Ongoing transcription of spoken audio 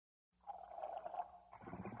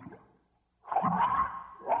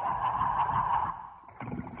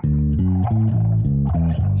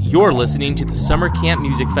You're listening to the Summer Camp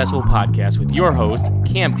Music Festival podcast with your host,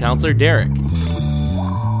 Camp Counselor Derek.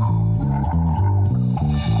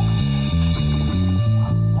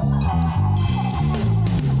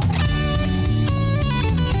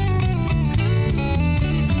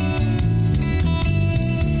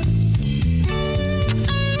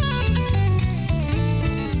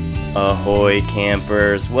 Ahoy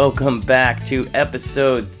campers, welcome back to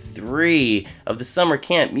episode 3 of the Summer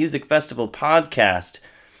Camp Music Festival podcast.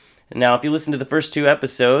 Now, if you listen to the first 2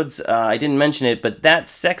 episodes, I didn't mention it, but that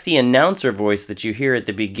sexy announcer voice that you hear at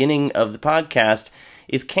the beginning of the podcast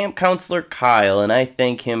is Camp Counselor Kyle, and I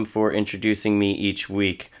thank him for introducing me each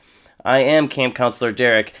week. I am Camp Counselor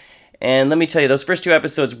Derek, and let me tell you, those first 2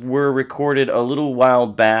 episodes were recorded a little while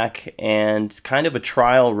back and kind of a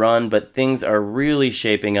trial run, but things are really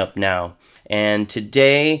shaping up now. And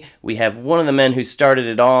today, we have one of the men who started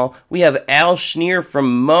it all. We have Al Schnier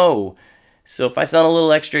from Mo. So if I sound a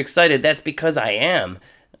little extra excited, that's because I am.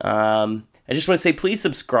 I just want to say, please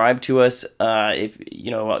subscribe to us. If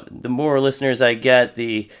the more listeners I get,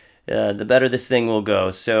 the better this thing will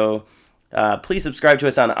go. So please subscribe to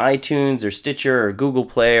us on iTunes or Stitcher or Google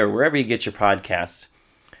Play or wherever you get your podcasts.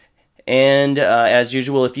 And as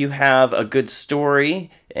usual, if you have a good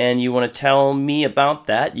story and you want to tell me about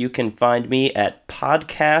that, you can find me at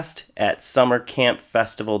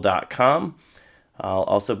podcast@summercampfestival.com. I'll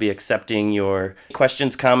also be accepting your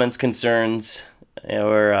questions, comments, concerns,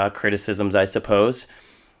 or criticisms, I suppose.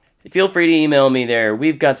 Feel free to email me there.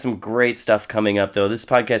 We've got some great stuff coming up, though. This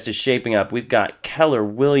podcast is shaping up. We've got Keller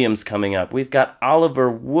Williams coming up. We've got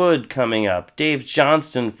Oliver Wood coming up. Dave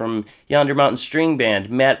Johnston from Yonder Mountain String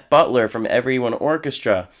Band. Matt Butler from Everyone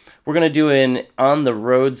Orchestra. We're going to do an On the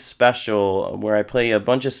Road special where I play a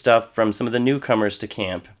bunch of stuff from some of the newcomers to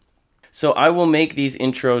camp. So I will make these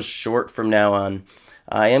intros short from now on.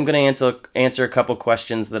 I am going to answer a couple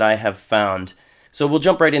questions that I have found. So we'll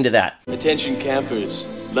jump right into that. Attention campers,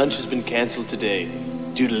 lunch has been canceled today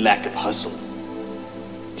due to lack of hustle.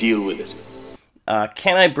 Deal with it.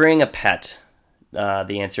 Can I bring a pet?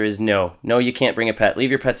 The answer is no. No, you can't bring a pet. Leave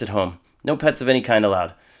your pets at home. No pets of any kind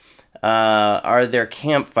allowed. Are there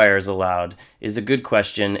campfires allowed? Is a good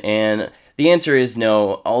question, and the answer is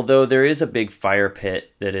no, although there is a big fire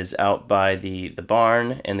pit that is out by the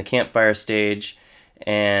barn and the campfire stage,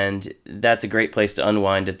 and that's a great place to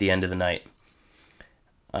unwind at the end of the night.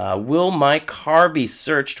 Will my car be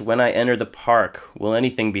searched when I enter the park? Will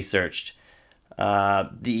anything be searched?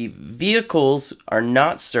 The vehicles are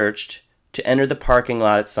not searched to enter the parking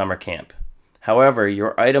lot at summer camp. However,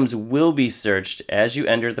 your items will be searched as you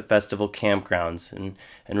enter the festival campgrounds, and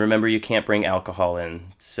remember, you can't bring alcohol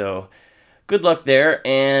in, so good luck there.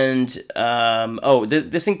 And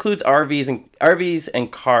this includes RVs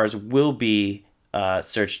and cars will be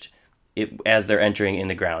searched as they're entering in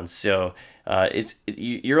the grounds. So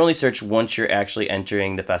you're only searched once you're actually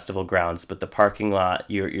entering the festival grounds, but the parking lot,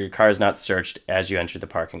 your car is not searched as you enter the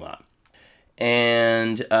parking lot.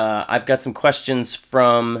 And I've got some questions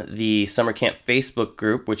from the Summer Camp Facebook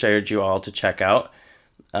group, which I urge you all to check out.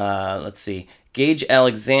 Let's see. Gage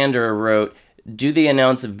Alexander wrote, do they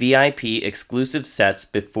announce VIP exclusive sets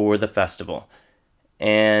before the festival?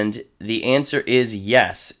 And the answer is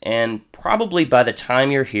yes. And probably by the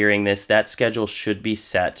time you're hearing this, that schedule should be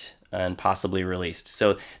set and possibly released.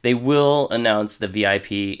 So they will announce the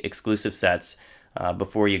VIP exclusive sets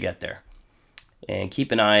before you get there. And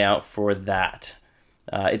keep an eye out for that.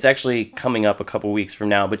 It's actually coming up a couple weeks from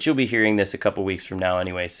now, but you'll be hearing this a couple weeks from now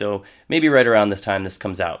anyway. So maybe right around this time this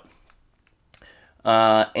comes out.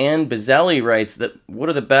 Ann Bazzelli writes that what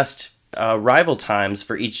are the best arrival times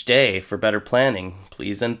for each day for better planning?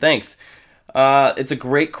 Please and thanks. It's a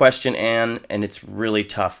great question, Ann, and it's really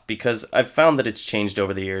tough because I've found that it's changed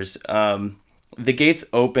over the years. The gates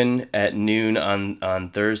open at noon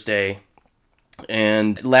on Thursday,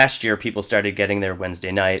 and last year people started getting there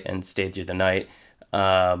Wednesday night and stayed through the night.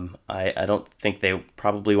 I don't think they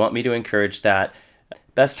probably want me to encourage that.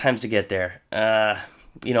 Best times to get there.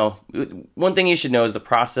 One thing you should know is the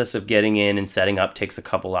process of getting in and setting up takes a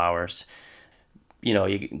couple hours.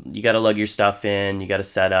 You got to lug your stuff in, you got to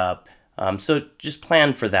set up. So just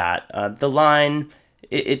plan for that. The line,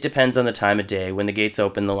 it depends on the time of day. When the gates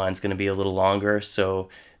open, the line's going to be a little longer, so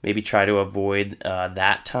maybe try to avoid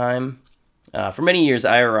that time. For many years,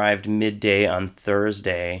 I arrived midday on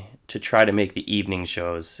Thursday to try to make the evening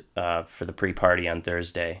shows for the pre-party on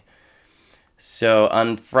Thursday. So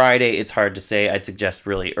on Friday, it's hard to say. I'd suggest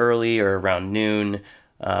really early or around noon.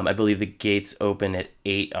 I believe the gates open at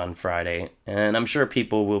 8 on Friday, and I'm sure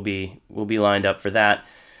people will be lined up for that.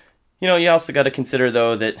 You also got to consider,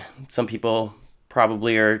 though, that some people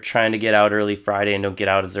probably are trying to get out early Friday and don't get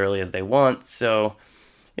out as early as they want. So,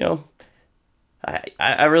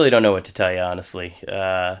 I really don't know what to tell you, honestly.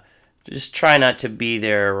 Just try not to be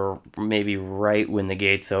there maybe right when the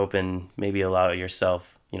gates open. Maybe allow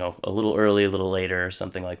yourself, a little early, a little later, or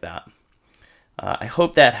something like that. I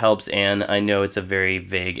hope that helps, Anne. I know it's a very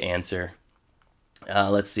vague answer.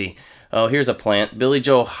 Let's see. Oh, here's a plant. Billy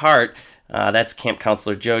Joe Hart, that's Camp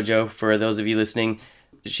Counselor JoJo, for those of you listening.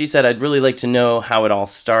 She said, I'd really like to know how it all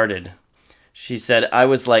started. She said, I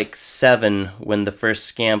was like 7 when the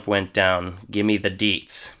first SCamp went down. Gimme the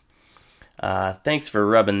deets. Thanks for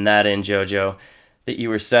rubbing that in, JoJo, that you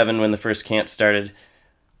were 7 when the first camp started.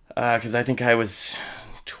 Because I think I was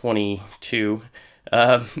 22.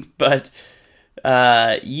 But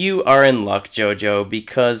you are in luck, JoJo,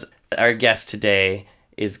 because our guest today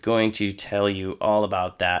is going to tell you all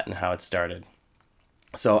about that and how it started.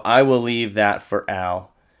 So I will leave that for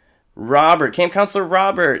Al. Robert, Camp Counselor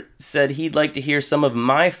Robert, said he'd like to hear some of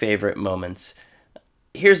my favorite moments.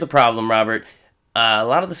 Here's the problem, Robert. A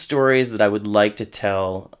lot of the stories that I would like to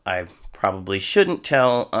tell, I probably shouldn't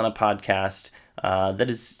tell on a podcast that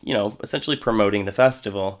is, essentially promoting the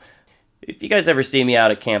festival. If you guys ever see me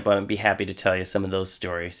out at camp, I'd be happy to tell you some of those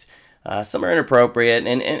stories. Some are inappropriate,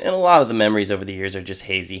 and a lot of the memories over the years are just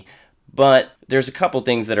hazy. But there's a couple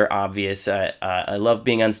things that are obvious. I love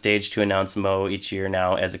being on stage to announce Mo each year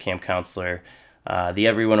now as a camp counselor. The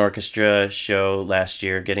Everyone Orchestra show last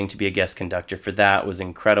year, getting to be a guest conductor for that was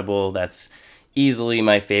incredible. That's easily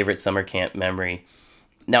my favorite summer camp memory.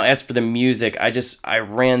 Now, as for the music, I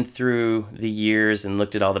ran through the years and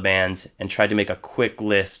looked at all the bands and tried to make a quick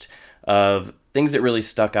list of things that really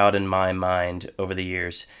stuck out in my mind over the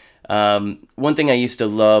years. One thing I used to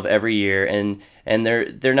love every year, and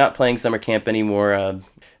they're not playing summer camp anymore.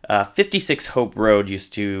 56 Hope Road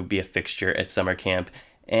used to be a fixture at summer camp,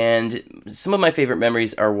 and some of my favorite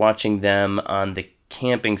memories are watching them on the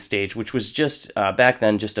camping stage, which was just back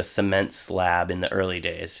then just a cement slab in the early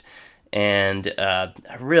days, and I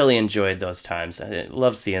really enjoyed those times. I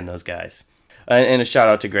love seeing those guys. And a shout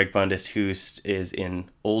out to Greg Fundus, who is in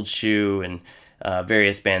Old Shoe and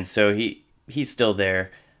various bands, so he's still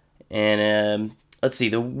there. And let's see,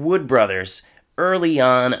 the Wood Brothers. Early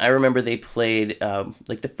on, I remember they played,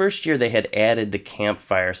 the first year they had added the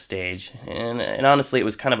campfire stage. And honestly, it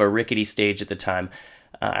was kind of a rickety stage at the time.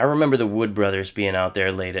 I remember the Wood Brothers being out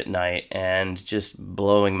there late at night and just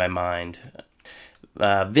blowing my mind.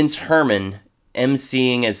 Vince Herman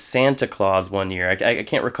emceeing as Santa Claus one year. I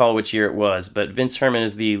can't recall which year it was, but Vince Herman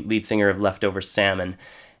is the lead singer of Leftover Salmon.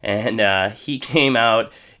 And he came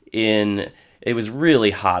out it was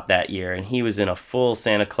really hot that year, and he was in a full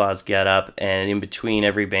Santa Claus getup, and in between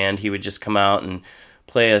every band, he would just come out and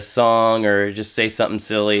play a song or just say something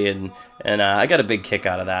silly, and I got a big kick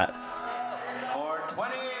out of that.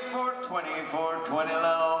 For 20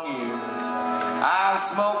 long years, I've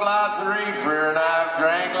smoked lots of reefer and I've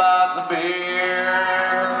drank lots of beer.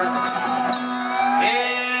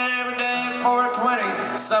 Every day at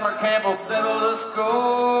 420, summer camp will settle the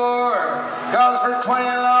score. 'Cause for 20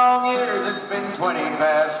 long years, it's been 20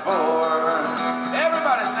 past 4.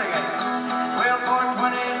 Everybody singing. Well,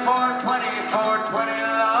 420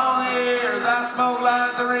 long years, I smoked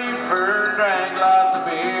lots of reefer, drank lots of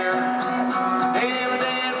beer. Every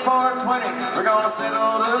day at 420, we're gonna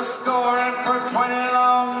settle the score. And for 20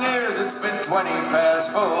 long years, it's been 20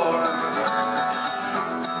 past 4.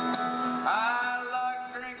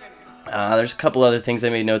 There's a couple other things I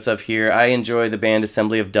made notes of here. I enjoy the band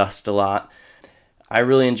Assembly of Dust a lot. I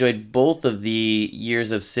really enjoyed both of the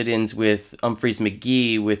years of sit-ins with Humphreys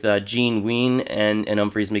McGee, with Gene Ween and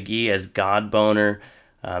Humphreys McGee as God Boner.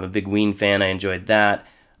 I'm a big Ween fan. I enjoyed that.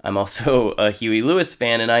 I'm also a Huey Lewis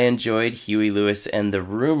fan, and I enjoyed Huey Lewis and the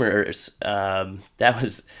Rumors. That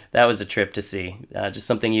was a trip to see. Just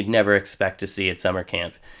something you'd never expect to see at summer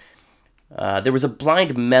camp. There was a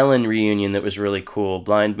Blind Melon reunion that was really cool.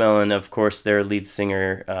 Blind Melon, of course, their lead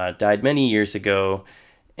singer died many years ago,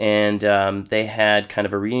 and they had kind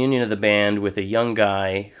of a reunion of the band with a young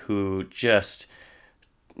guy who just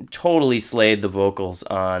totally slayed the vocals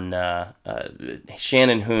on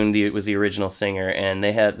Shannon Hoon was the original singer, and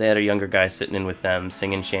they had a younger guy sitting in with them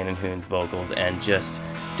singing Shannon Hoon's vocals and just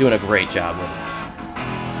doing a great job with it.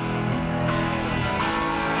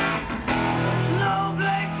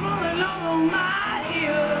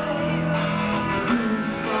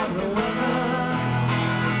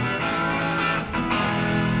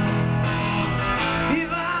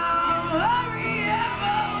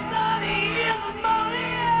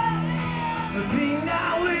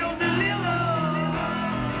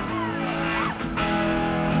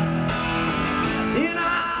 In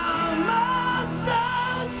our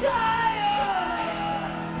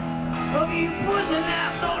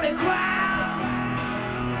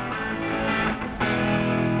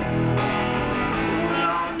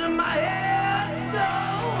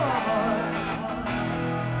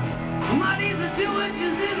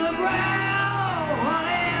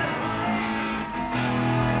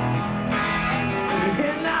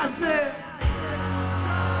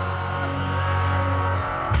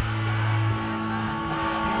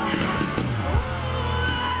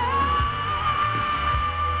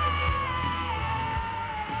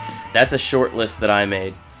That's a short list that I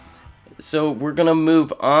made. So we're going to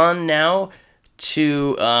move on now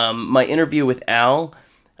to my interview with Al.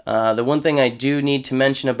 The one thing I do need to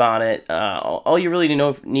mention about it, all you really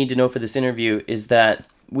need to know for this interview is that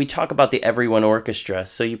we talk about the Everyone Orchestra.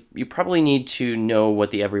 So you probably need to know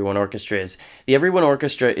what the Everyone Orchestra is. The Everyone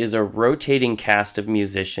Orchestra is a rotating cast of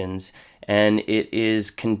musicians, and it is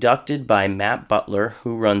conducted by Matt Butler,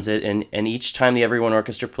 who runs it. And each time the Everyone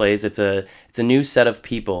Orchestra plays, it's a new set of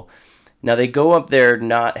people. Now, they go up there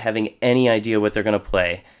not having any idea what they're going to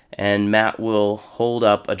play, and Matt will hold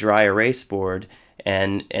up a dry erase board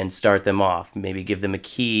and start them off. Maybe give them a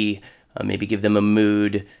key, maybe give them a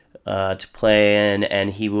mood to play in,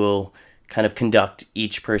 and he will kind of conduct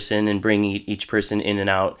each person and bring each person in and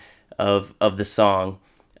out of the song.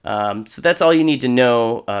 So that's all you need to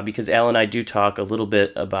know, because Al and I do talk a little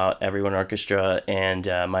bit about Everyone Orchestra and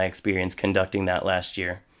my experience conducting that last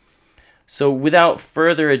year. So without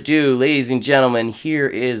further ado, ladies and gentlemen, here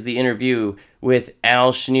is the interview with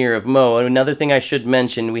Al Schnier of Mo. And another thing I should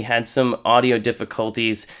mention, we had some audio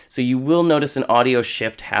difficulties, so you will notice an audio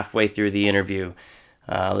shift halfway through the interview.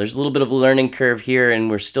 There's a little bit of a learning curve here, and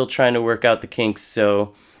we're still trying to work out the kinks,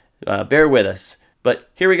 so bear with us. But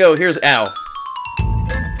here we go. Here's Al.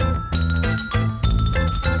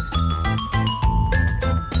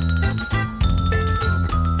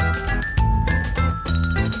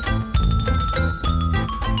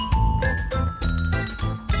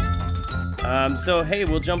 So, hey,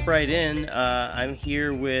 we'll jump right in. I'm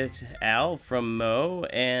here with Al from Mo,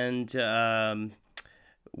 and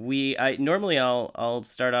normally I'll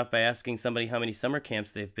start off by asking somebody how many summer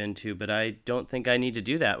camps they've been to, but I don't think I need to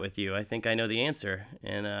do that with you. I think I know the answer,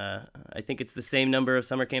 and I think it's the same number of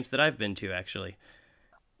summer camps that I've been to, actually.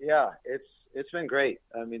 Yeah, it's been great.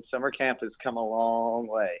 I mean, summer camp has come a long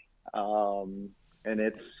way, and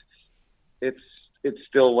it's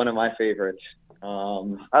still one of my favorites.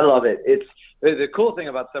 I love it. The cool thing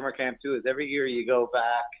about summer camp too is every year you go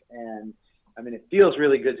back, and I mean, it feels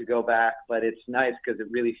really good to go back, but it's nice because it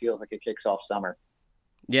really feels like it kicks off summer.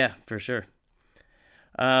 Yeah, for sure.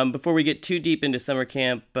 Before we get too deep into summer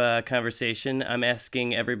camp conversation, I'm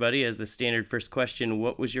asking everybody as the standard first question,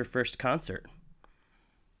 what was your first concert?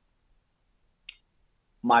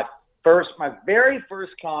 My very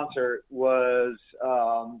first concert was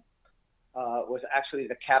actually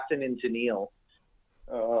the Captain in Tennille.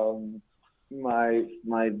 My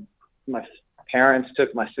parents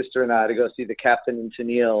took my sister and I to go see the Captain in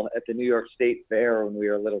Tennille at the New York State Fair when we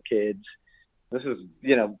were little kids. This was,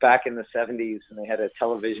 back in the 70s, and they had a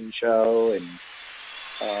television show, and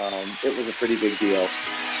it was a pretty big deal.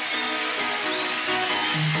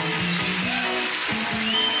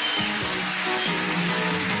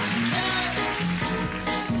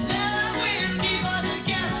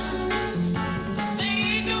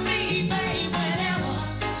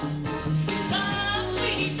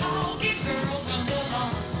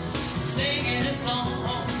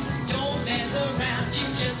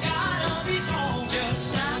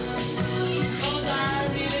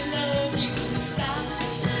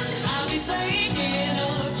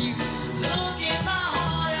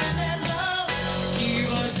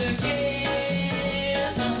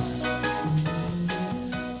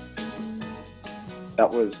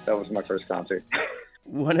 That was my first concert.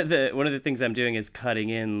 One of the things I'm doing is cutting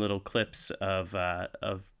in little clips of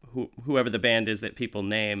whoever the band is that people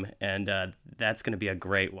name, and that's going to be a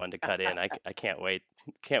great one to cut in. I can't wait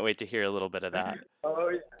to hear a little bit of that. Oh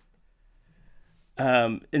yeah.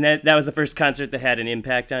 And that was the first concert that had an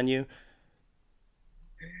impact on you?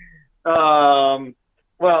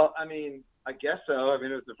 Well, I mean, I guess so. I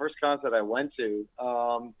mean, it was the first concert I went to.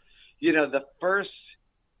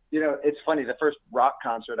 It's funny, the first rock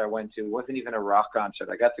concert I went to wasn't even a rock concert.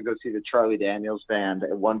 I got to go see the Charlie Daniels Band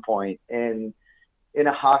at one point in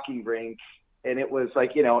a hockey rink. And it was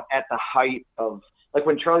like, at the height of, like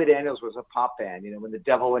when Charlie Daniels was a pop band, when The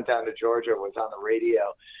Devil Went Down to Georgia was on the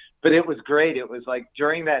radio. But it was great. It was like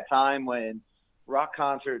during that time when rock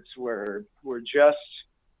concerts were just,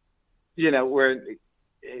 where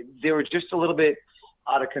they were just a little bit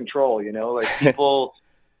out of control, like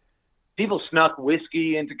people snuck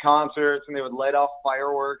whiskey into concerts, and they would light off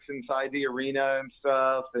fireworks inside the arena and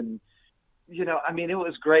stuff. And, I mean, it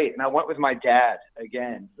was great. And I went with my dad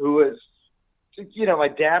again, who was, my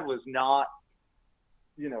dad was not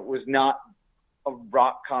a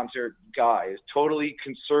rock concert guy. He was totally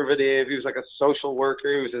conservative. He was like a social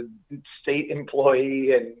worker. He was a state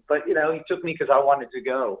employee. But he took me because I wanted to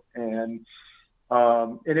go. And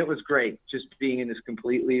it was great just being in this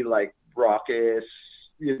completely like raucous,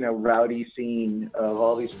 rowdy scene of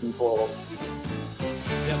all these people.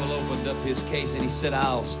 Devil opened opened up his case and he said,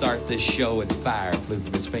 I'll start this show, and fire flew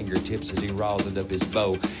from his fingertips as he rosined up his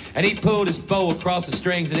bow. And he pulled his bow across the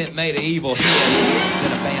strings and it made an evil hiss.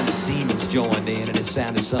 Then a band of demons joined in and it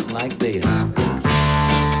sounded something like this.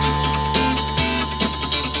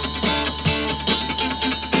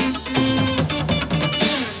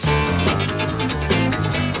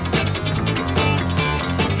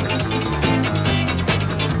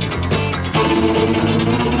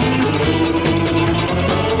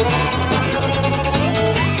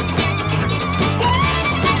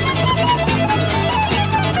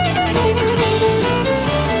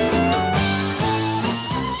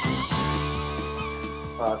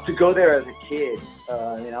 To go there as a kid, I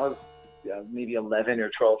was maybe 11 or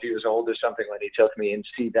 12 years old or something when he took me, and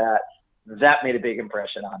see that made a big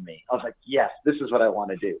impression on me. I was like, yes, this is what I want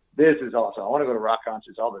to do. This is awesome. I want to go to rock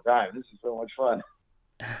concerts all the time. This is so much fun.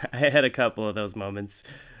 I had a couple of those moments.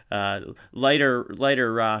 Lighter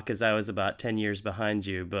rock, as I was about 10 years behind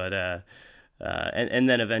you, but and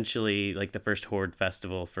then eventually, like, the first Horde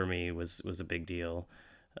festival for me was a big deal.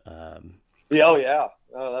 Yeah.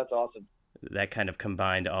 Oh, that's awesome. That kind of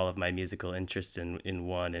combined all of my musical interests in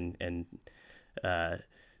one, and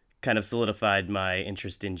kind of solidified my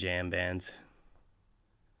interest in jam bands.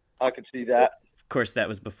 I could see that. Of course, that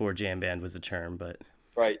was before jam band was a term, but...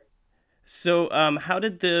 Right. So, how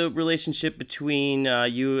did the relationship between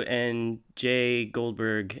you and Jay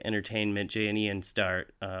Goldberg Entertainment, Jay and Ian,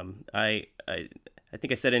 start? I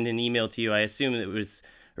think I said in an email to you, I assume it was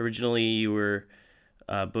originally you were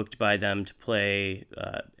booked by them to play...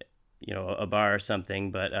 a bar or something,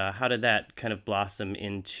 but how did that kind of blossom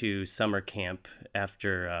into summer camp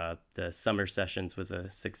after the summer sessions was a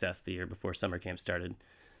success the year before summer camp started?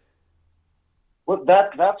 Well,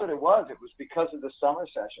 that's what it was. It was because of the summer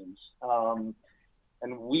sessions.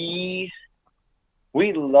 And we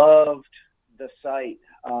loved the site.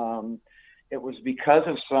 It was because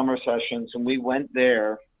of summer sessions, and we went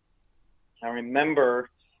there. I remember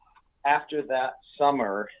after that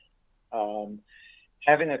summer,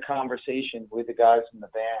 having a conversation with the guys in the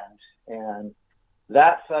band, and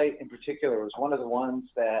that site in particular was one of the ones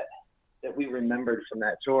that we remembered from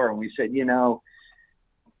that tour. And we said,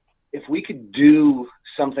 if we could do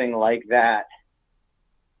something like that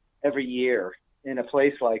every year in a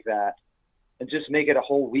place like that, and just make it a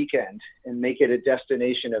whole weekend and make it a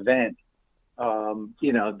destination event,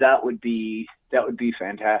 that would be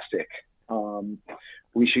fantastic.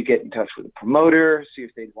 We should get in touch with the promoter, see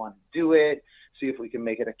if they'd want to do it, see if we can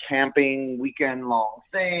make it a camping weekend long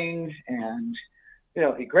thing. And,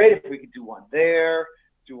 it'd be great if we could do one there,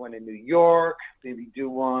 do one in New York, maybe do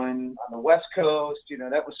one on the West Coast.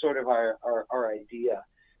 That was sort of our idea.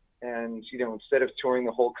 And, instead of touring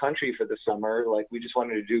the whole country for the summer, we just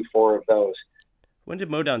wanted to do 4 of those. When did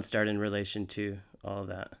Modown start in relation to all of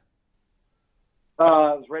that?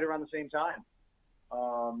 It was right around the same time.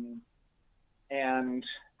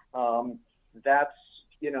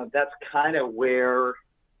 That's kind of where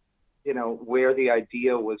the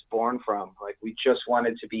idea was born from. We just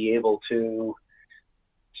wanted to be able to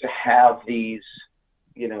have these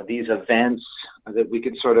events that we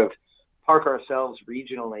could sort of park ourselves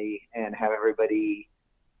regionally and have everybody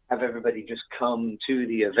just come to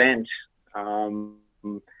the event.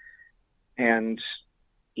 And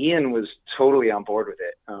Ian was totally on board with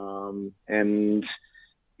it. And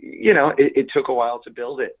it took a while to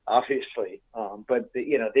build it, obviously. But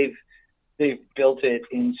they've built it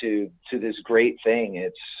into this great thing.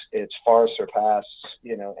 It's far surpassed,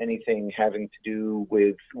 anything having to do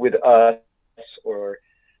with us or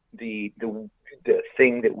the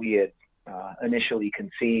thing that we had initially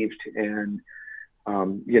conceived. And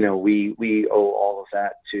we owe all of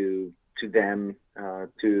that to them,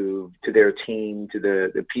 to their team, to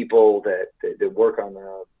the people that work on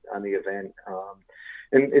the event.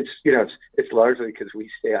 And it's largely because we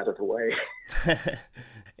stay out of the way.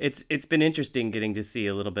 It's been interesting getting to see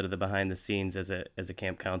a little bit of the behind the scenes as a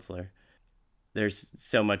camp counselor. There's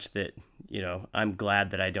so much that I'm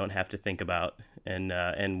glad that I don't have to think about. And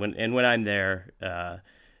when I'm there,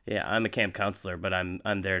 I'm a camp counselor, but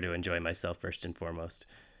I'm there to enjoy myself first and foremost.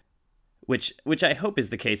 Which I hope is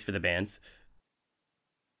the case for the bands.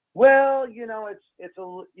 Well,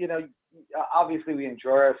 obviously we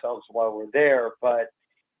enjoy ourselves while we're there, but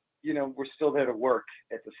we're still there to work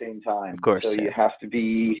at the same time. Of course. So you have to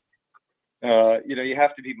be, you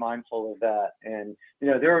have to be mindful of that. And,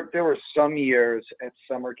 there were some years at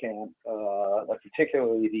summer camp,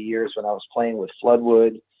 particularly the years when I was playing with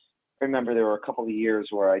Floodwood. I remember there were a couple of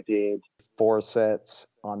years where I did 4 sets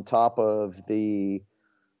on top of the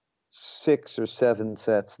 6 or 7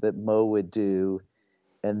 sets that Mo would do.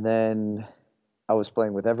 And then I was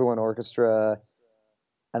playing with Everyone Orchestra,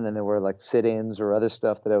 and then there were like sit-ins or other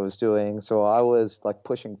stuff that I was doing. So I was like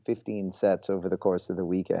pushing 15 sets over the course of the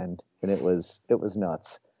weekend, and it was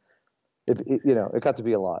nuts. It got to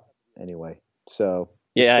be a lot anyway. So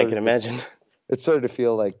Yeah, I can imagine. it started to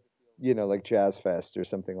feel like, like Jazz Fest or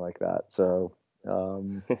something like that. So,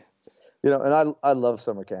 and I love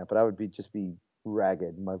summer camp, but I would just be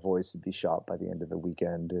ragged. My voice would be shot by the end of the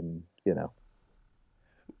weekend, and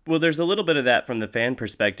Well, there's a little bit of that from the fan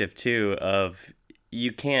perspective too. Of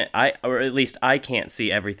you can't, or at least I can't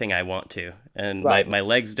see everything I want to, and Right. my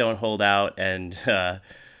legs don't hold out, and I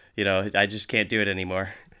just can't do it anymore.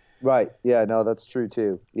 Right. Yeah, no, that's true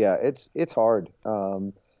too. Yeah, it's hard.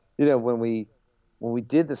 When we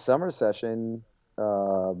did the summer session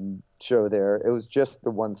show there, it was just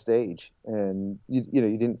the one stage, and you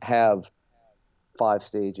didn't have five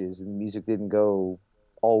stages, and the music didn't go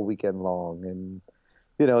all weekend long, and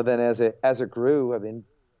then as it grew, I mean,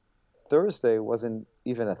 Thursday wasn't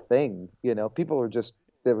even a thing. People were just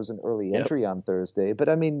there was an early Yep. entry on Thursday, but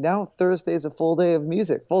I mean now Thursday is a full day of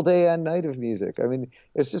music, full day and night of music. I mean,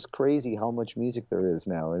 it's just crazy how much music there is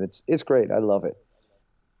now, and it's great. I love it.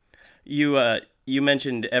 You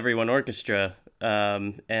mentioned Everyone Orchestra,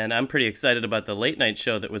 and I'm pretty excited about the late night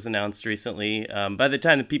show that was announced recently. By the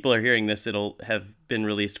time that people are hearing this, it'll have been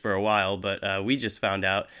released for a while, but we just found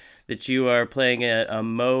out that you are playing a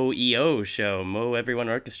Mo EO show, Mo Everyone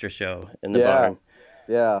Orchestra show in the Yeah, barn.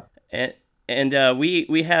 yeah. And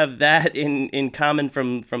we have that in common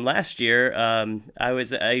from last year. I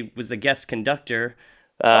was a guest conductor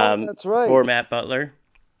That's right. for Matt Butler.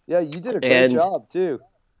 Yeah, you did a great And job too.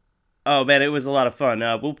 oh man, it was a lot of fun.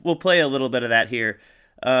 We'll play a little bit of that here.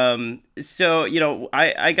 So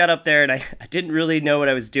I got up there and I didn't really know what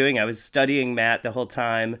I was doing. I was studying Matt the whole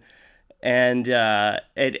time, and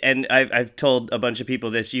I've told a bunch of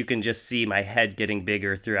people this. You can just see my head getting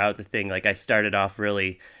bigger throughout the thing. Like I started off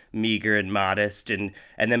really meager and modest, and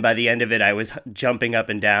then by the end of it, I was jumping up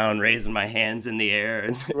and down, raising my hands in the air.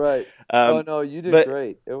 And Right. Oh um, no, you did but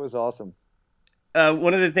great. It was awesome.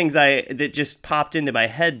 one of the things that just popped into my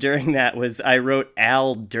head during that was I wrote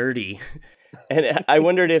Al Dirty. And I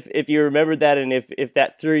wondered if you remembered that, and if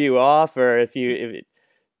that threw you off, or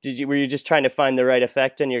were you just trying to find the right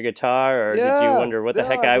effect on your guitar, or did you Yeah, wonder what the no,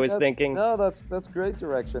 heck I I mean was thinking? that's great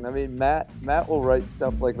direction. I mean, Matt will write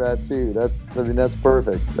stuff like that too. That's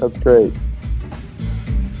perfect. That's great.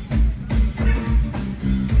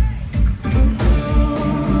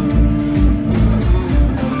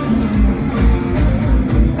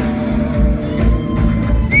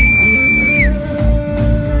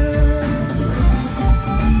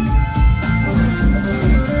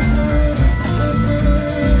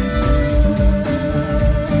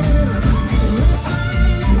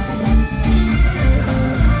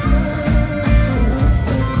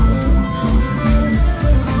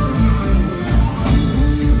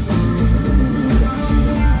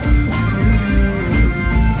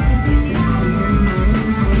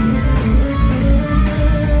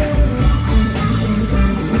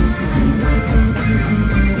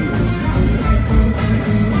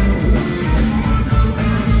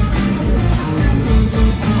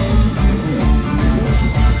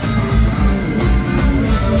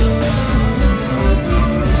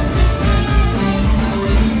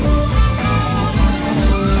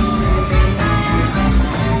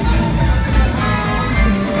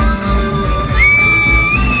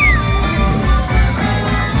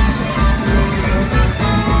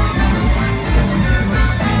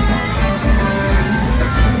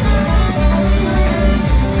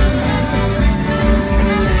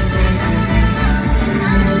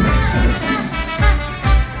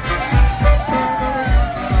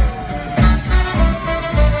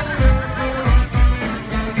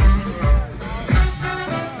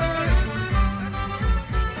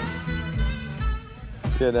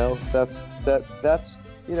 That's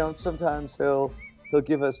sometimes he'll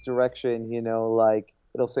give us direction, like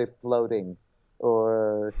it'll say floating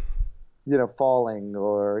or falling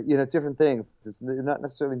or different things. They're not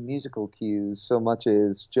necessarily musical cues so much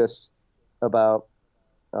as just about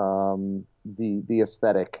the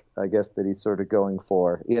aesthetic, I guess, that he's sort of going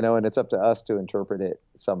for, and it's up to us to interpret it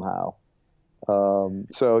somehow.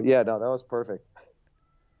 So yeah, no, that was perfect.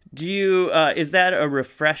 Do you is that a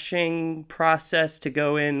refreshing process to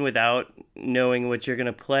go in without knowing what you're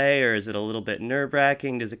gonna play, or is it a little bit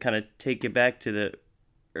nerve-wracking? Does it kind of take you back to the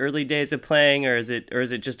early days of playing, or is it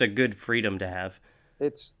just a good freedom to have?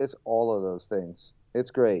 It's all of those things.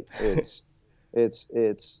 It's great. It's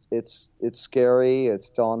scary. It's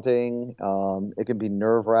daunting. It can be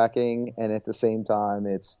nerve wracking, and at the same time,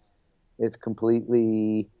 it's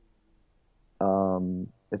completely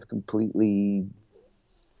It's completely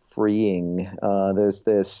freeing. There's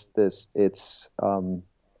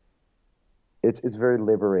it's very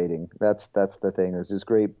liberating. That's the thing. There's this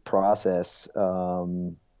great process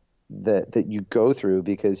that you go through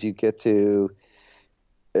because you get to.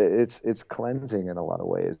 It's cleansing in a lot of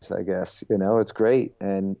ways, I guess. It's great.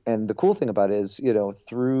 And the cool thing about it is,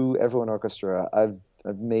 through Everyone Orchestra, I've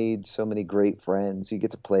made so many great friends. You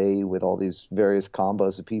get to play with all these various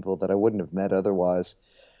combos of people that I wouldn't have met otherwise.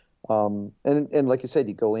 And like you said,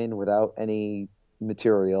 you go in without any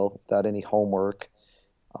material, without any homework,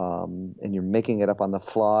 and you're making it up on the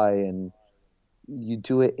fly, and you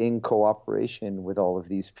do it in cooperation with all of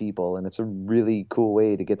these people, and it's a really cool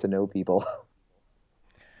way to get to know people.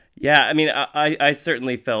 Yeah, I mean, I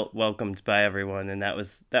certainly felt welcomed by everyone, and that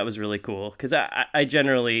was really cool. Because I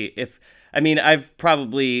generally, I've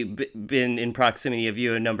probably been in proximity of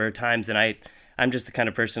you a number of times, and I'm just the kind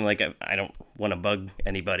of person, like, I don't want to bug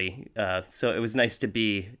anybody. So it was nice to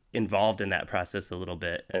be involved in that process a little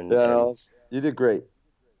bit. Yeah, you did great.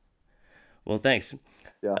 Well, thanks.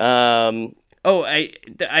 Yeah.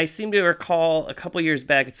 I seem to recall a couple years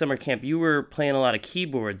back at summer camp, you were playing a lot of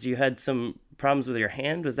keyboards. You had some problems with your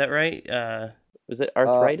hand. Was that right? Was it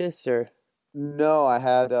arthritis or? No, I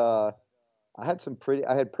had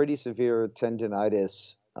pretty severe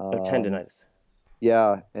tendinitis. Tendinitis.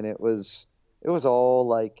 Yeah, and it was all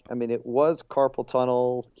like, it was carpal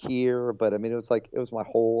tunnel here, but it was my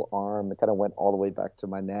whole arm. It kind of went all the way back to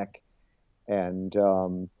my neck, and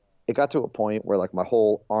it got to a point where like my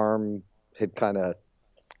whole arm had kind of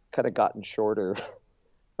gotten shorter.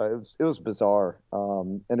 It was bizarre,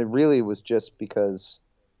 and it really was just because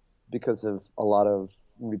of a lot of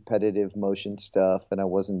repetitive motion stuff, and I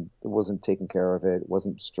wasn't taking care of it,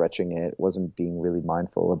 wasn't stretching it, wasn't being really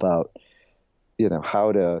mindful about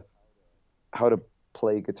how to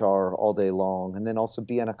play guitar all day long, and then also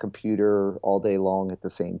be on a computer all day long at the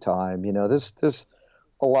same time. There's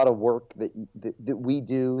a lot of work that we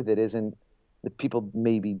do that people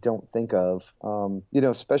maybe don't think of.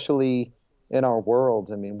 Especially in our world.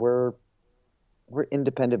 We're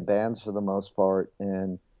independent bands for the most part,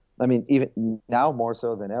 and even now more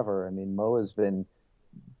so than ever. Mo has been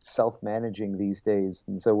self-managing these days,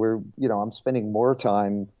 and so I'm spending more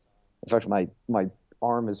time. In fact, my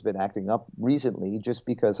arm has been acting up recently just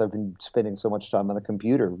because I've been spending so much time on the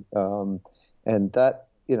computer, and that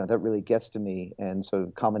really gets to me. And so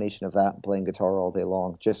the combination of that and playing guitar all day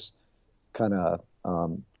long just kind of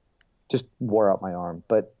just wore out my arm.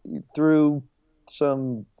 But through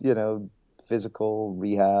some, physical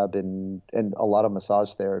rehab and a lot of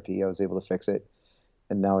massage therapy, I was able to fix it.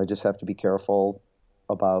 And now I just have to be careful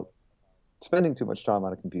about spending too much time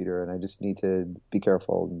on a computer, and I just need to be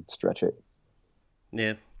careful and stretch it.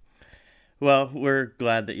 Yeah. Well, we're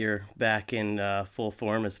glad that you're back in full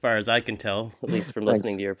form, as far as I can tell, at least from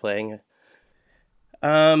listening to your playing.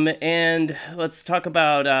 And let's talk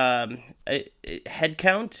about head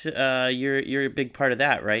count. You're a big part of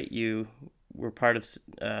that, right? You were part of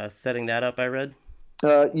setting that up, I read.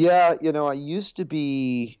 Yeah, I used to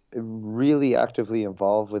be really actively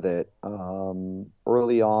involved with it.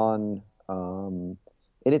 Early on, in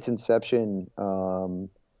its inception,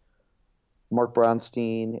 Mark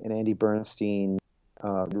Brownstein and Andy Bernstein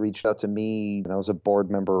reached out to me, and I was a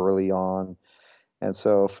board member early on. And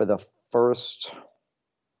so for the first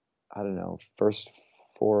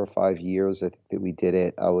 4 or 5 years I think that we did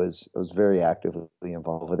it, I was very actively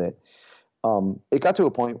involved with it. It got to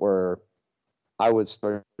a point where I was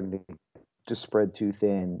starting to spread too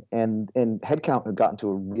thin, and headcount had gotten to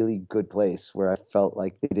a really good place where I felt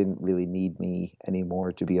like they didn't really need me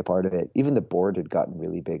anymore to be a part of it. Even the board had gotten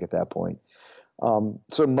really big at that point.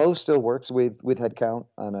 So Mo still works with headcount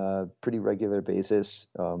on a pretty regular basis.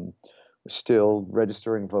 We're still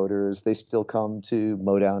registering voters. They still come to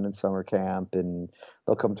Modown and summer camp, and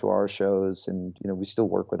they'll come to our shows, and we still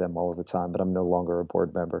work with them all of the time. But I'm no longer a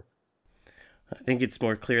board member. I think it's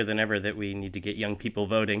more clear than ever that we need to get young people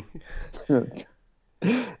voting. And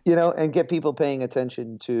get people paying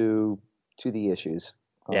attention to the issues.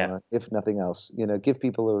 Yeah. If nothing else, give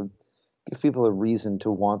people a reason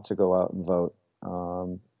to want to go out and vote.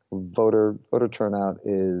 Voter turnout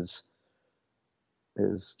is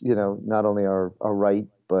not only our right,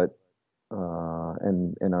 but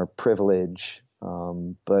and our privilege,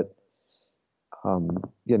 but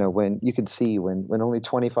when you can see when only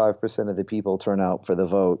 25% of the people turn out for the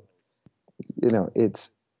vote, it's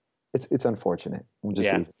unfortunate. We'll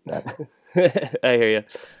just leave it at that. I hear you.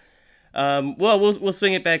 Well, we'll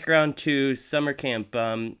swing it back around to summer camp.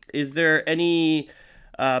 Is there any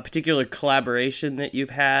particular collaboration that you've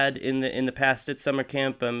had in the past at summer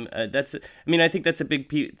camp? I think that's a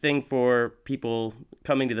big thing for people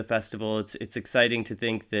coming to the festival. It's exciting to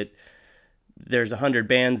think that there's 100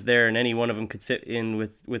 bands there and any one of them could sit in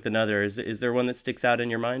with another. Is there one that sticks out in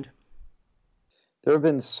your mind? There have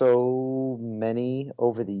been so many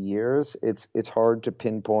over the years. It's hard to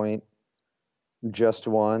pinpoint just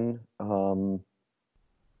one.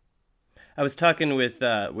 I was talking with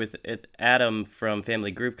Adam from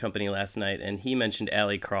Family Groove Company last night, and he mentioned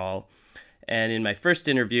Alley Crawl. And in my first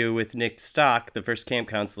interview with Nick Stock, the first camp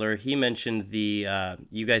counselor, he mentioned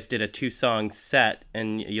you guys did a 2-song set,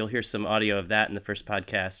 and you'll hear some audio of that in the first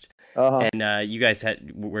podcast. Uh-huh. And you guys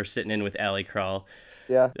were sitting in with Alley Crawl.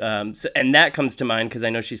 Yeah. And that comes to mind because I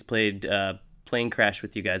know she's played Plane Crash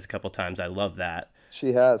with you guys a couple times. I love that.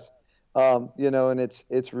 She has. And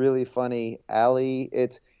it's really funny. Allie,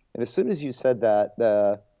 and as soon as you said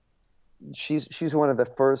that, she's one of the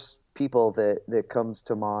first people that comes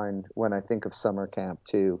to mind when I think of summer camp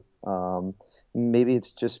too. Maybe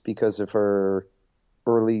it's just because of her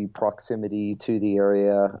early proximity to the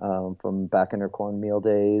area from back in her cornmeal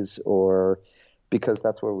days, or because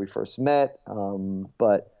that's where we first met.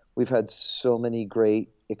 But we've had so many great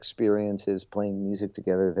experiences playing music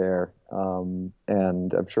together there,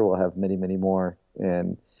 and I'm sure we'll have many, many more.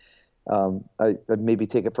 And I maybe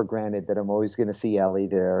take it for granted that I'm always going to see Allie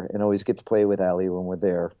there and always get to play with Allie when we're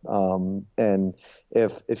there. And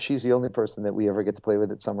if she's the only person that we ever get to play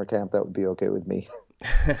with at summer camp, that would be okay with me.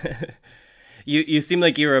 You seem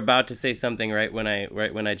like you were about to say something right when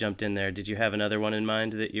I jumped in there. Did you have another one in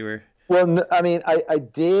mind that you were? Well, I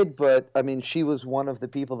did, but she was one of the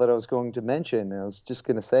people that I was going to mention. I was just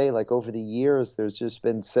going to say, like, over the years, there's just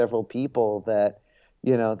been several people that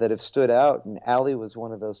have stood out, and Allie was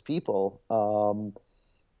one of those people. And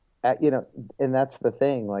that's the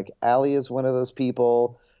thing. Like, Allie is one of those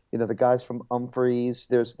people. The guys from Humphreys.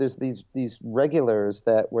 There's these regulars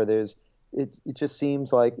where there's. It just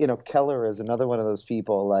seems like Keller is another one of those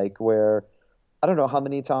people. Like, where I don't know how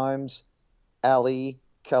many times Allie,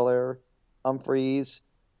 Keller, Humphreys,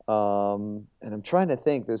 and I'm trying to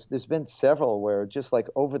think. There's been several where just like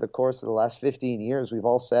over the course of the last 15 years, we've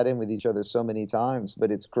all sat in with each other so many times. But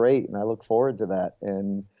it's great, and I look forward to that.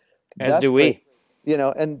 And as do we.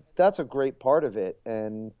 And that's a great part of it.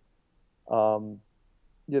 And I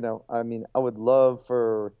would love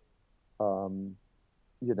for,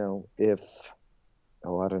 if,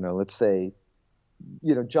 I don't know, let's say,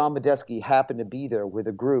 John Medeski happened to be there with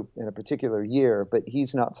a group in a particular year, but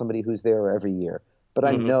he's not somebody who's there every year. But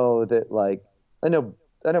I know that, like, I know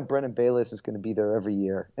Brennan Bayless is going to be there every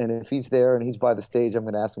year. And if he's there and he's by the stage, I'm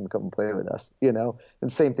going to ask him to come and play with us,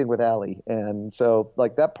 and same thing with Allie. And so,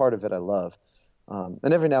 like, that part of it I love.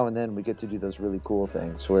 And every now and then we get to do those really cool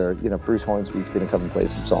things where, Bruce Hornsby's going to come and play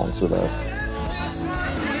some songs with us.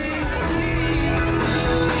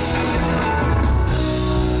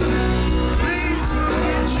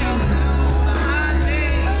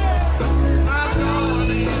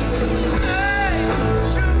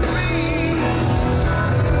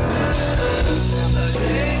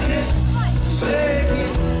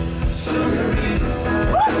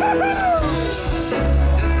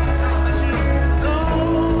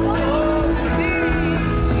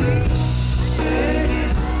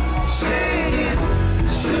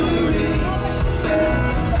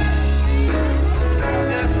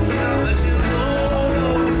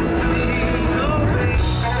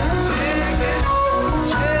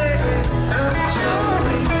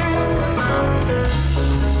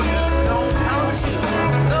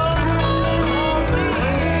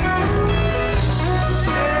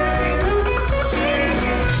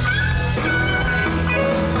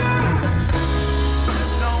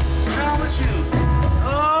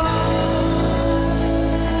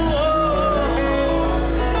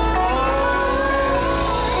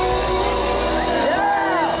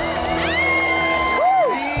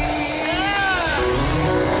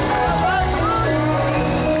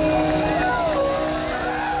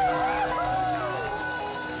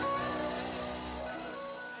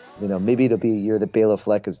 Maybe it'll be a year that Bela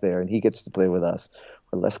Fleck is there and he gets to play with us,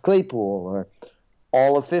 or Les Claypool, or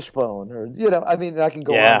all of Fishbone, or I can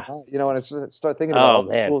go on. And I start thinking about all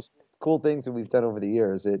the cool things that we've done over the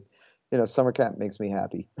years. Summer camp makes me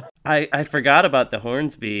happy. I forgot about the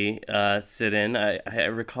Hornsby sit-in. I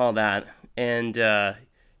recall that, and the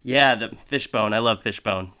Fishbone. I love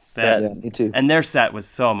Fishbone. Yeah, me too. And their set was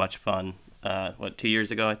so much fun. 2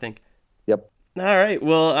 years ago, I think. Yep. All right.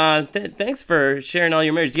 Well, thanks for sharing all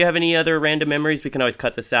your memories. Do you have any other random memories? We can always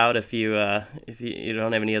cut this out if you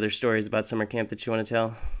don't have any other stories about summer camp that you want to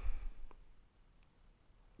tell.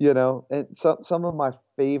 And some of my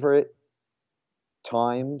favorite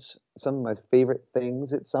times, some of my favorite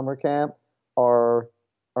things at summer camp are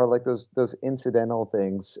like those incidental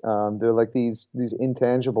things. They're like these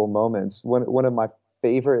intangible moments.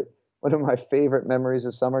 Favorite one of my favorite memories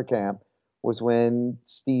of summer camp was when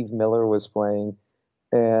Steve Miller was playing,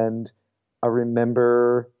 and I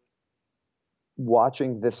remember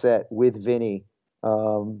watching the set with Vinny,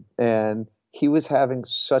 and he was having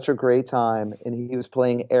such a great time, and he was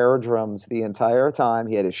playing air drums the entire time.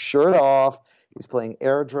 He had his shirt off. He's playing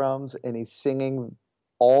air drums, and he's singing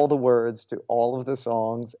all the words to all of the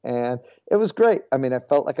songs, and it was great. I mean, I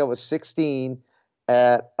felt like I was 16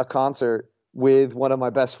 at a concert with one of my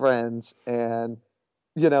best friends, and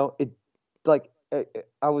it like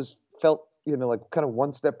I was felt like kind of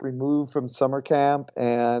one step removed from summer camp,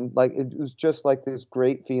 and like it was just like this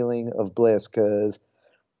great feeling of bliss because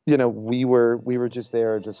we were just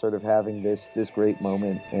there, just sort of having this great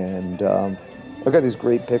moment, and I've got these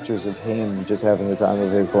great pictures of him just having the time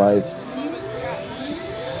of his life.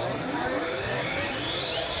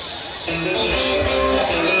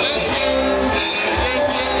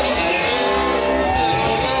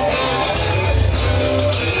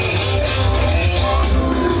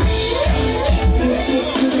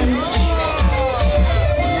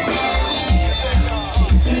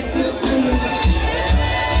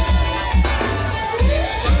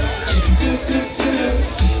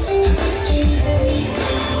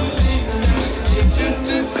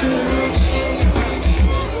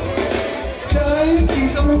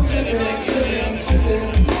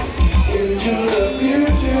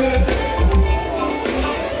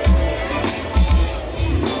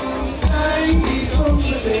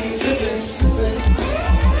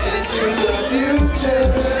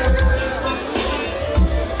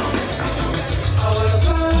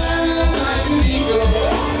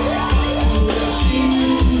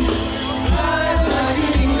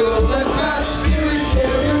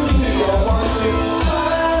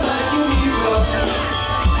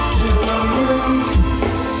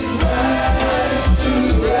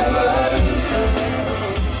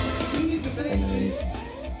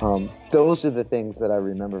 Those are the things that I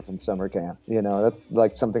remember from summer camp. That's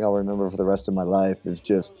like something I'll remember for the rest of my life, is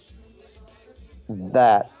just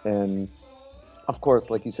that. And of course,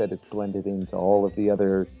 like you said, it's blended into all of the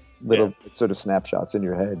other little sort of snapshots in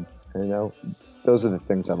your head. Those are the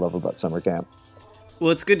things I love about summer camp.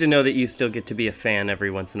 Well, it's good to know that you still get to be a fan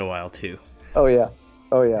every once in a while, too. Oh, yeah.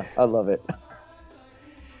 I love it.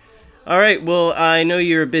 All right, well, I know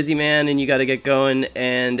you're a busy man and you got to get going,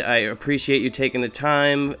 and I appreciate you taking the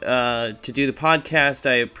time to do the podcast.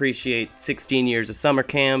 I appreciate 16 years of summer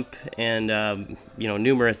camp and,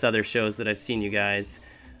 numerous other shows that I've seen you guys.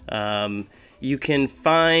 You can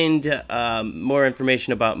find more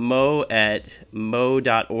information about Mo at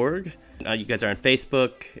mo.org. You guys are on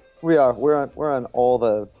Facebook. We are. We're on all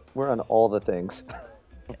the things.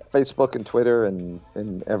 Facebook and Twitter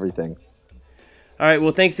and everything. All right,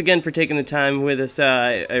 well, thanks again for taking the time with us.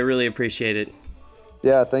 I really appreciate it.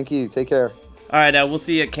 Yeah, thank you. Take care. All right, we'll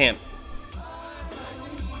see you at camp.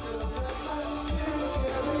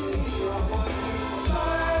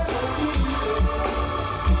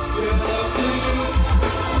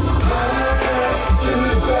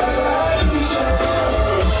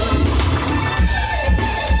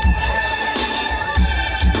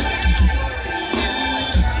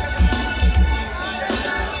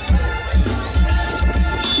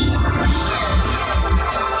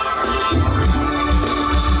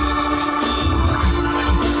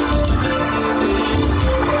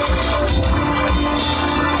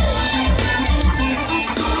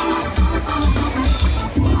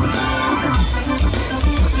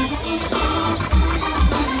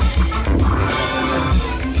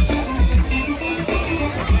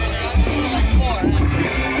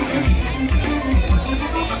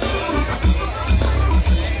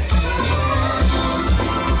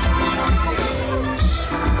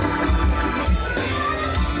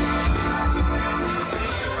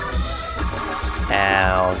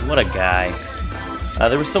 What a guy.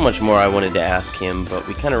 There was so much more I wanted to ask him, but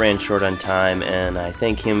we kind of ran short on time, and I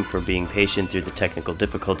thank him for being patient through the technical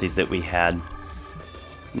difficulties that we had.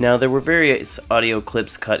 Now, there were various audio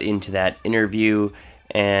clips cut into that interview,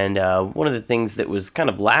 and one of the things that was kind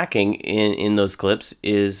of lacking in those clips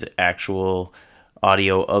is actual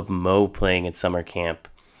audio of Mo playing at summer camp.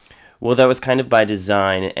 Well, that was kind of by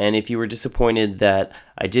design, and if you were disappointed that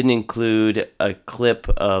I didn't include a clip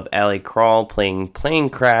of Alley Crawl playing Plane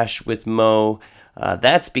Crash with Mo,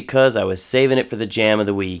 that's because I was saving it for the jam of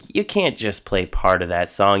the week. You can't just play part of that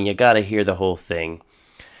song, you gotta hear the whole thing.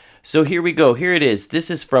 So here we go. Here it is.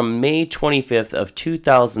 This is from May 25th of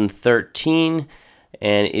 2013,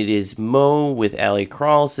 and it is Mo with Allie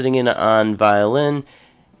Krall sitting in on violin,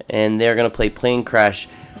 and they're going to play Plane Crash.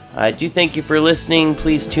 I do thank you for listening.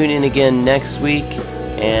 Please tune in again next week,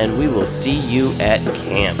 and we will see you at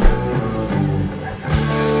camp.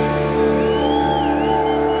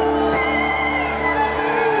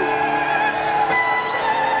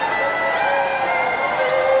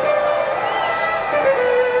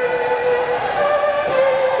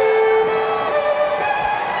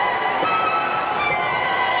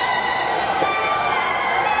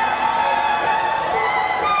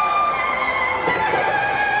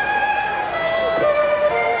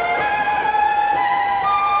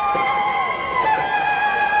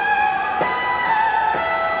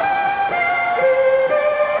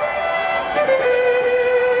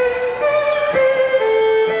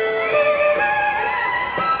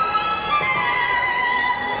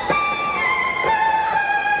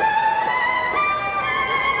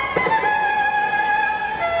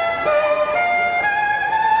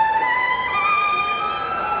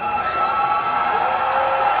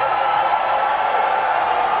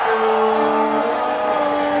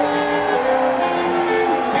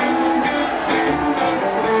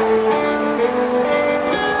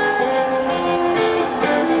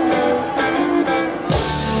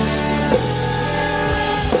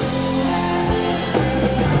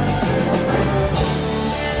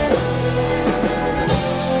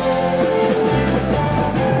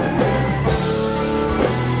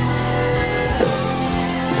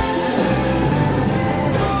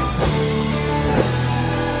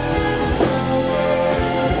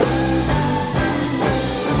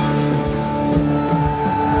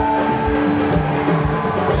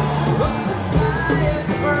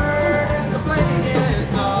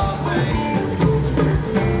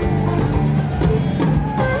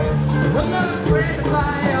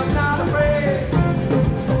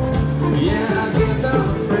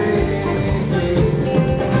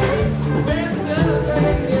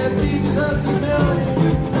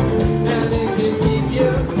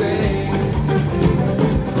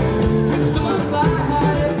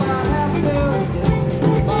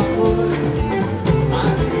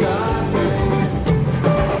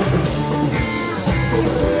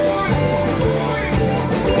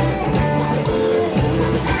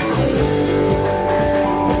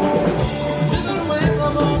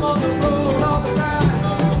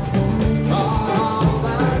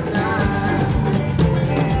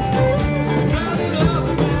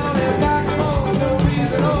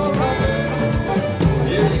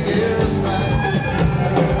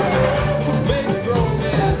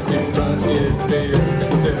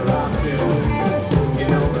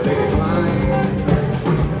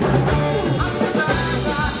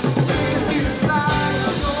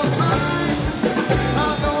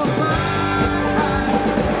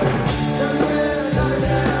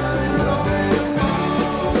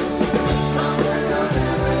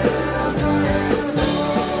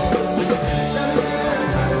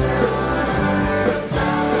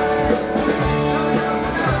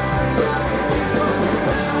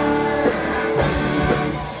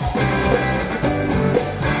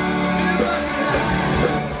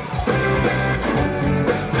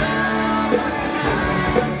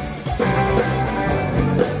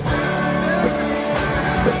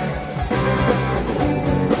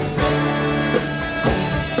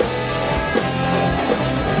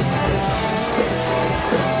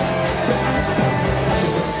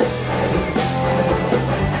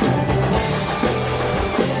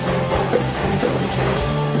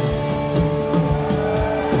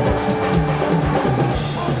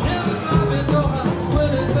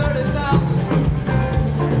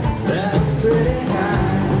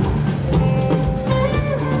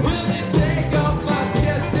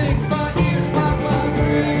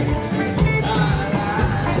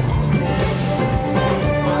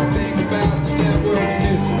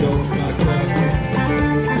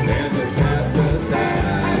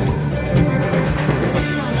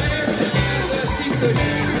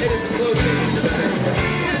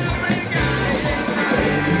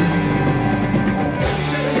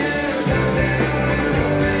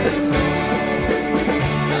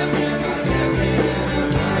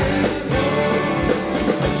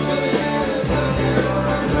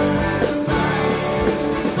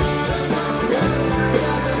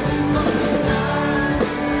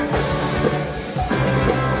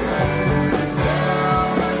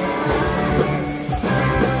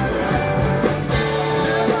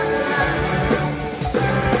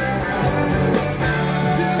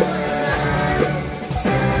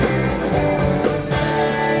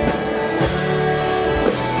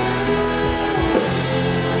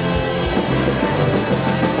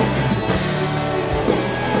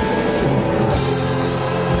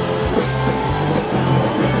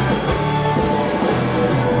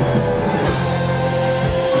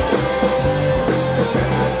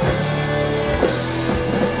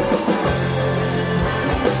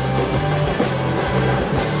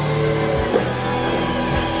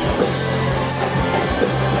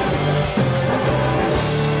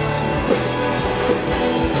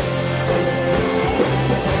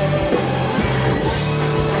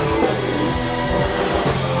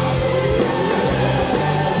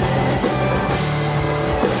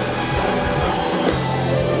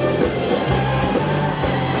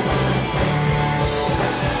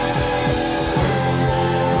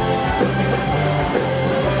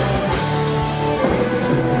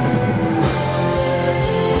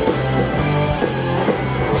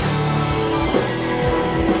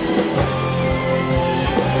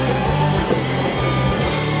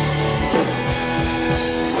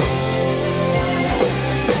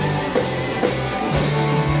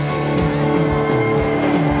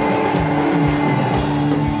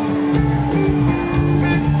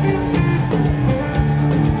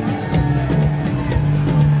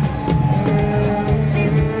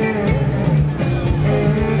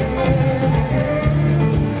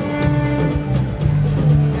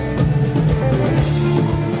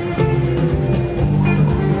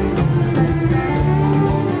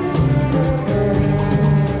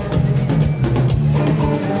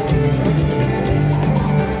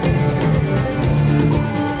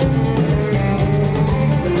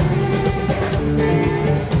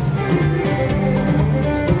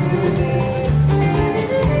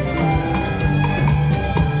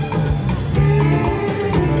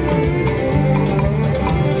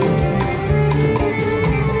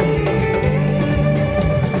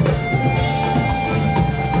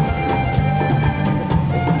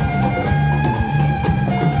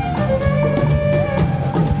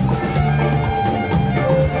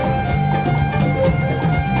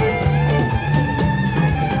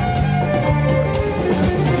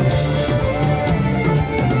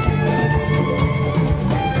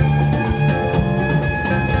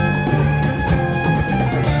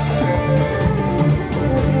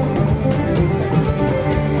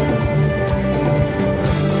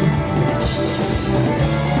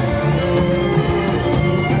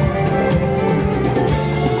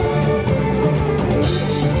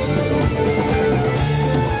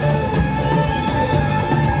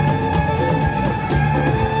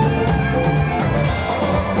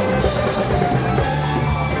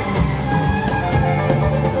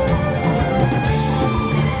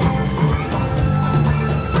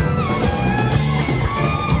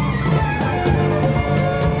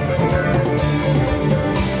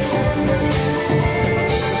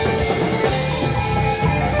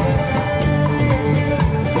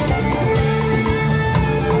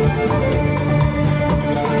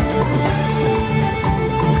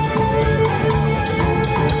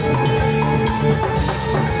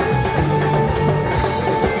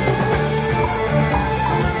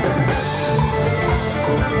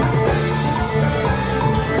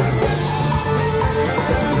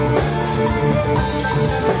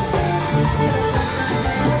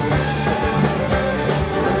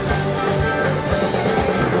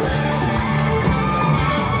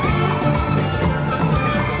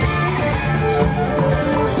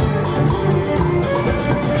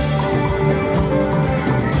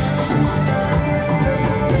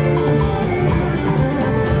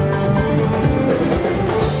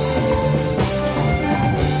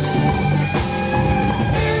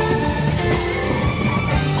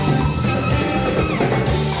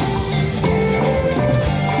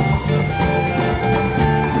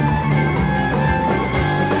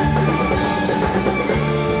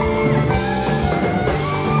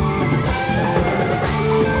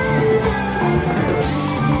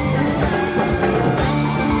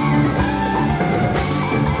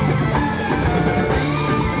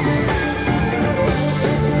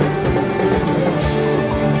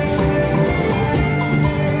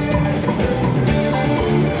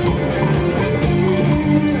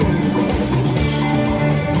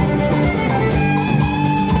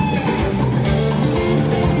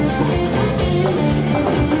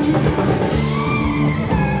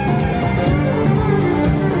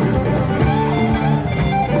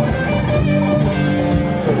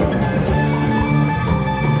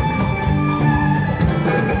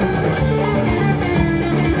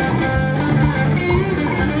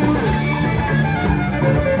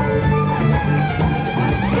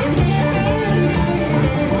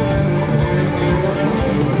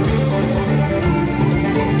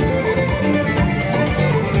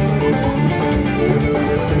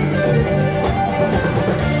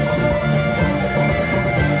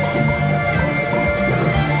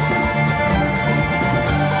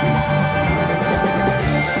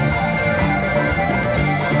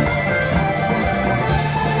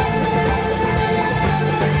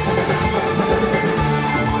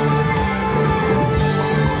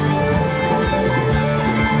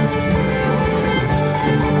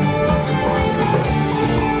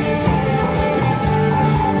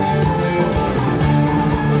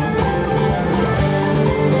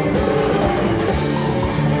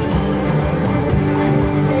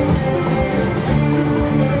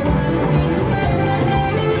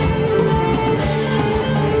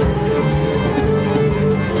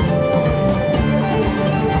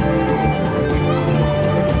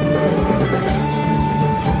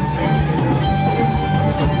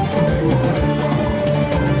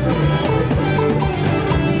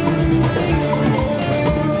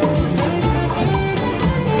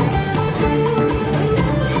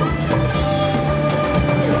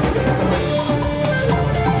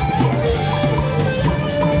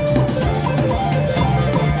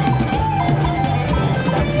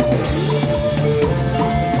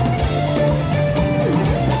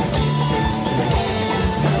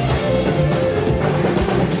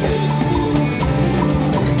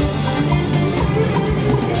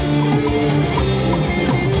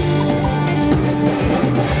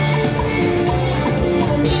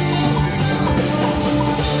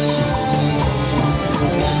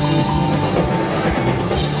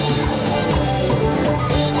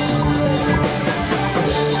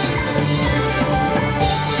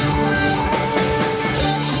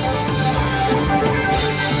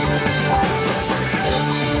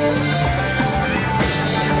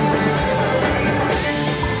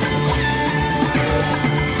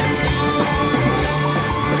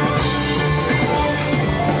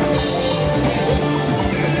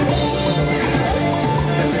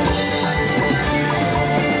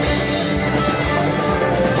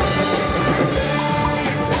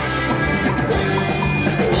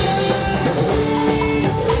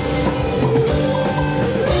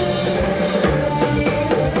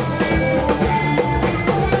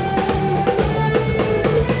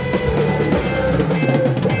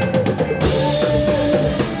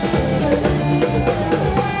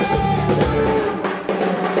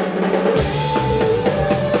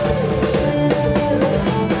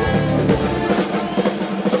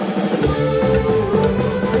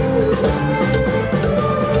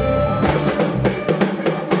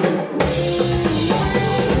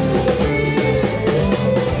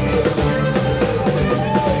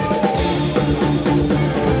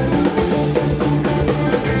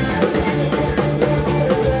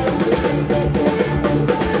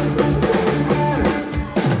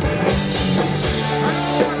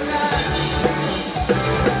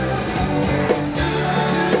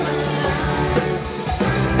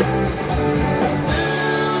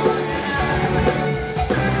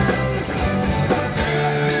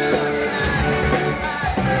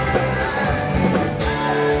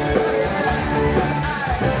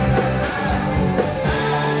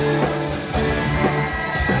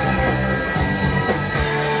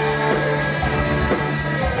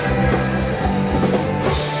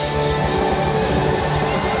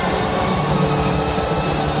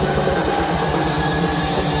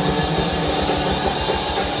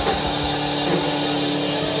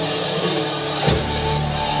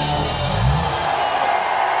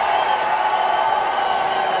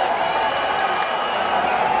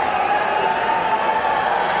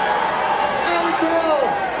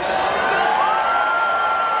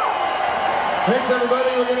 Thanks,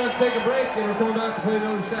 everybody. We're going to take a break, and we're coming back to play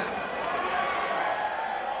another set.